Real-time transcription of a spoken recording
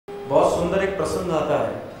बहुत सुंदर एक प्रसंग आता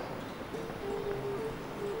है।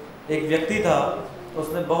 एक व्यक्ति था,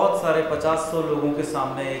 उसने बहुत सारे 50-100 लोगों के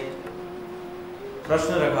सामने एक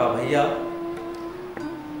प्रश्न रखा, भैया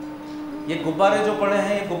ये गुब्बारे जो पड़े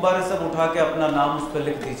हैं, ये गुब्बारे सब उठा के अपना नाम उस पर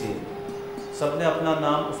लिख दीजिए। सबने अपना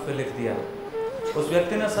नाम उस पर लिख दिया। उस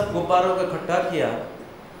व्यक्ति ने सब गुब्बारों को इकट्ठा किया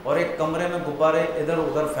और एक कमरे में गुब्बारे इधर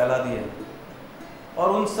उधर फैला दिए और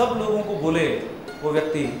उन सब लोगों को बोले, वो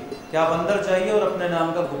व्यक्ति, कि आप अंदर जाइए और अपने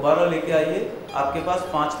नाम का गुब्बारा लेके आइए, आपके पास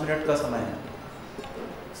 5 मिनट का समय है।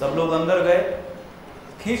 सब लोग अंदर गए,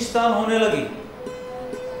 खींचतान होने लगी,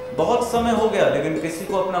 बहुत समय हो गया लेकिन किसी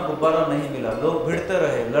को अपना गुब्बारा नहीं मिला। लोग भिड़ते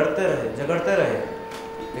रहे, लड़ते रहे, झगड़ते रहे,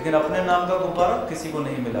 लेकिन अपने नाम का गुब्बारा किसी को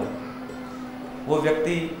नहीं मिला। वो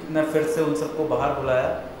व्यक्ति ने फिर से उन सबको बाहर बुलाया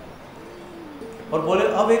और बोले,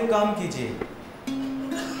 अब एक काम कीजिए,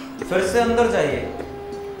 फिर से अंदर जाइए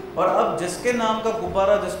और अब जिसके नाम का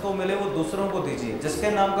गुब्बारा जिसको मिले वो दूसरों को दीजिए, जिसके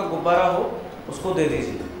नाम का गुब्बारा हो उसको दे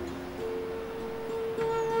दीजिए।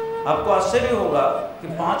 आपको आश्चर्य होगा कि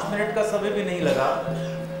 5 मिनट का समय भी नहीं लगा,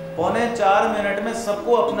 3.25 मिनट में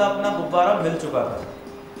सबको अपना अपना गुब्बारा मिल चुका था।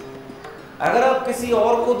 अगर आप किसी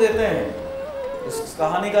और को देते हैं, इस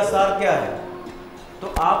कहानी का सार क्या है,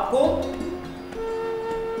 तो आपको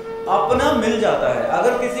अपना मिल जाता है।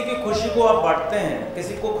 अगर किसी की खुशी को आप बांटते हैं,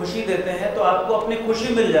 किसी को खुशी देते हैं, तो आपको अपनी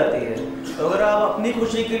खुशी मिल जाती है। तो अगर आप अपनी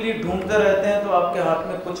खुशी के लिए ढूंढते रहते हैं तो आपके हाथ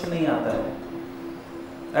में कुछ नहीं आता है।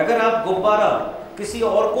 अगर आप गुब्बारा किसी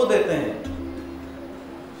और को देते हैं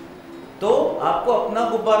तो आपको अपना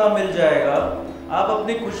गुब्बारा मिल जाएगा। आप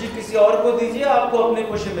अपनी खुशी किसी और को दीजिए, आपको अपनी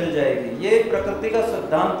खुशी मिल जाएगी। ये प्रकृति का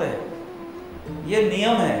सिद्धांत है, ये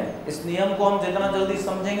नियम है। इस नियम को हम जितना जल्दी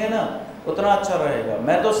समझेंगे ना उतना अच्छा रहेगा।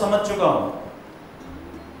 मैं तो समझ चुका हूं।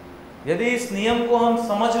 यदि इस नियम को हम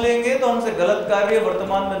समझ लेंगे तो हमसे गलत कार्य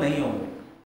वर्तमान में नहीं होंगे।